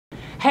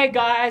Hey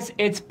guys,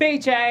 it's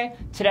BJ.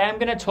 Today I'm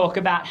going to talk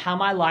about how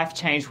my life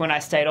changed when I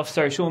stayed off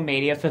social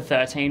media for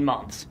 13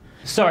 months.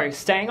 So,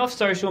 staying off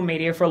social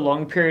media for a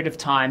long period of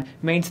time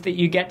means that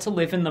you get to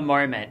live in the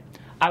moment.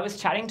 I was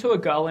chatting to a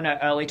girl in her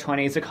early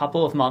 20s a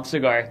couple of months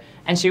ago,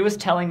 and she was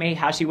telling me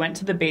how she went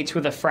to the beach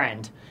with a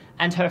friend,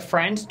 and her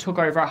friend took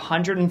over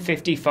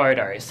 150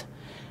 photos.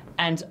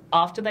 And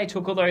after they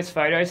took all those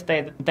photos,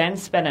 they then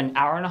spent an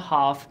hour and a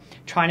half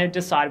trying to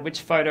decide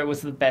which photo was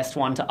the best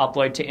one to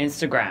upload to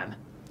Instagram.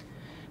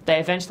 They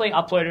eventually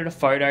uploaded a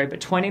photo, but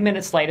 20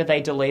 minutes later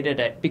they deleted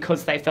it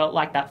because they felt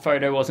like that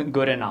photo wasn't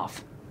good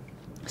enough.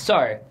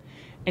 So,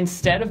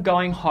 instead of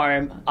going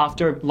home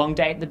after a long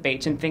day at the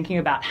beach and thinking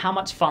about how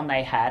much fun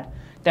they had,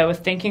 they were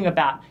thinking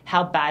about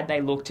how bad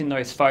they looked in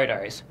those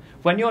photos.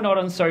 When you're not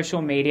on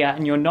social media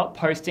and you're not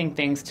posting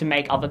things to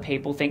make other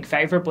people think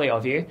favorably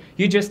of you,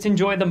 you just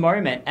enjoy the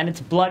moment and it's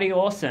bloody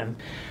awesome.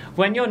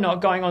 When you're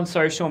not going on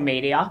social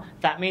media,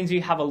 that means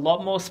you have a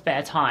lot more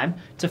spare time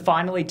to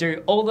finally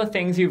do all the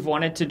things you've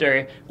wanted to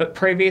do, but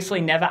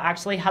previously never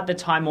actually had the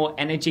time or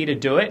energy to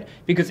do it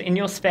because in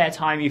your spare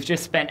time you've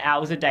just spent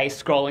hours a day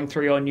scrolling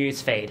through your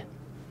newsfeed.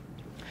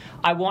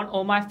 I want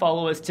all my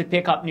followers to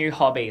pick up new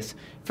hobbies.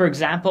 For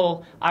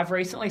example, I've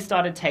recently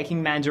started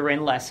taking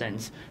Mandarin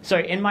lessons. So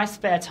in my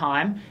spare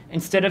time,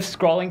 instead of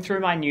scrolling through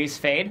my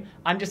newsfeed,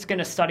 I'm just going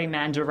to study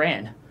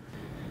Mandarin.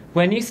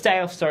 When you stay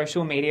off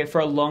social media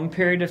for a long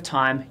period of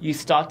time, you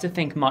start to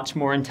think much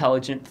more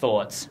intelligent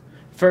thoughts.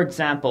 For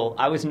example,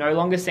 I was no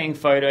longer seeing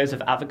photos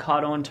of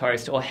avocado on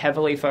toast or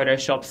heavily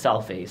photoshopped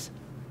selfies.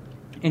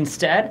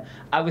 Instead,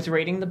 I was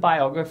reading the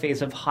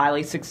biographies of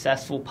highly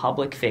successful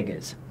public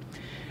figures.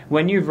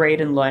 When you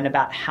read and learn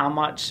about how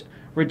much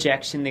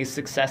rejection these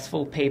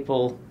successful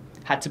people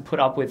had to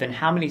put up with and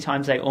how many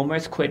times they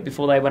almost quit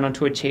before they went on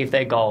to achieve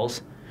their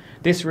goals,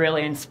 this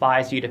really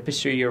inspires you to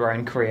pursue your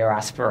own career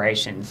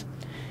aspirations.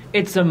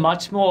 It's a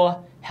much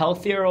more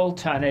healthier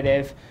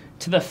alternative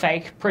to the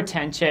fake,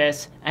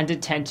 pretentious, and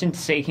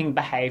attention-seeking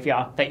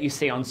behavior that you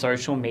see on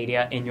social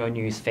media in your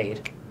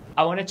newsfeed.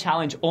 I want to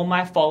challenge all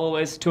my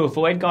followers to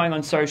avoid going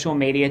on social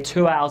media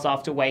 2 hours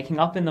after waking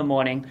up in the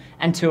morning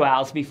and 2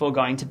 hours before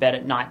going to bed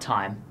at night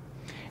time.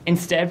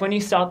 Instead, when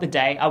you start the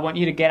day, I want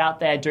you to get out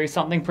there, do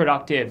something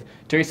productive,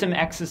 do some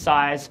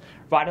exercise,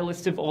 write a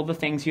list of all the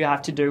things you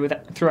have to do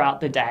throughout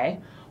the day,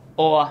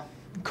 or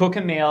cook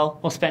a meal,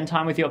 or spend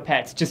time with your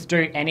pets. Just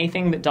do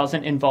anything that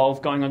doesn't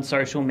involve going on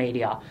social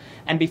media.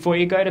 And before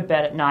you go to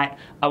bed at night,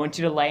 I want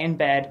you to lay in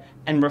bed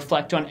and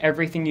reflect on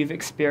everything you've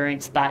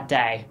experienced that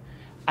day.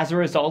 As a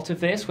result of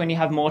this, when you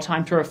have more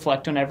time to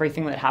reflect on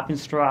everything that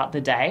happens throughout the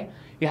day,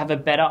 you have a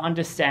better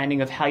understanding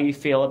of how you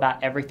feel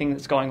about everything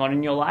that's going on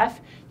in your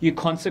life. You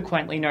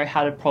consequently know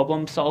how to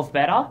problem solve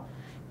better,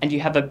 and you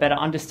have a better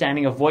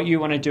understanding of what you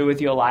want to do with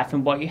your life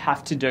and what you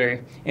have to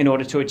do in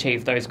order to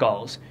achieve those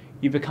goals.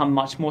 You become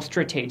much more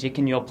strategic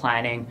in your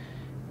planning,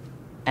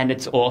 and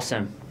it's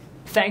awesome.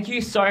 Thank you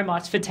so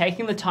much for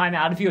taking the time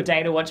out of your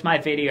day to watch my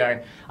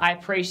video. I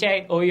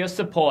appreciate all your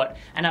support,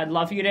 and I'd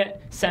love you to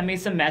send me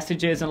some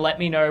messages and let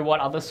me know what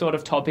other sort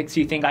of topics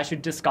you think I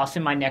should discuss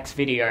in my next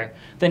video.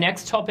 The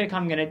next topic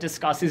I'm going to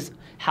discuss is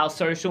how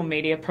social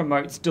media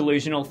promotes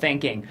delusional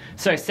thinking.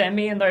 So send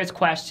me in those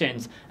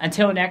questions.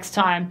 Until next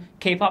time,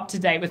 keep up to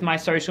date with my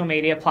social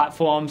media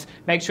platforms,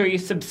 make sure you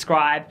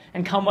subscribe,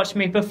 and come watch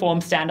me perform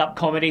stand-up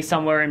comedy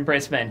somewhere in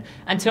Brisbane.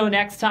 Until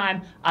next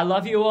time, I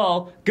love you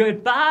all.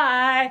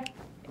 Goodbye!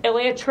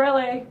 Ilya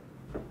Trilly!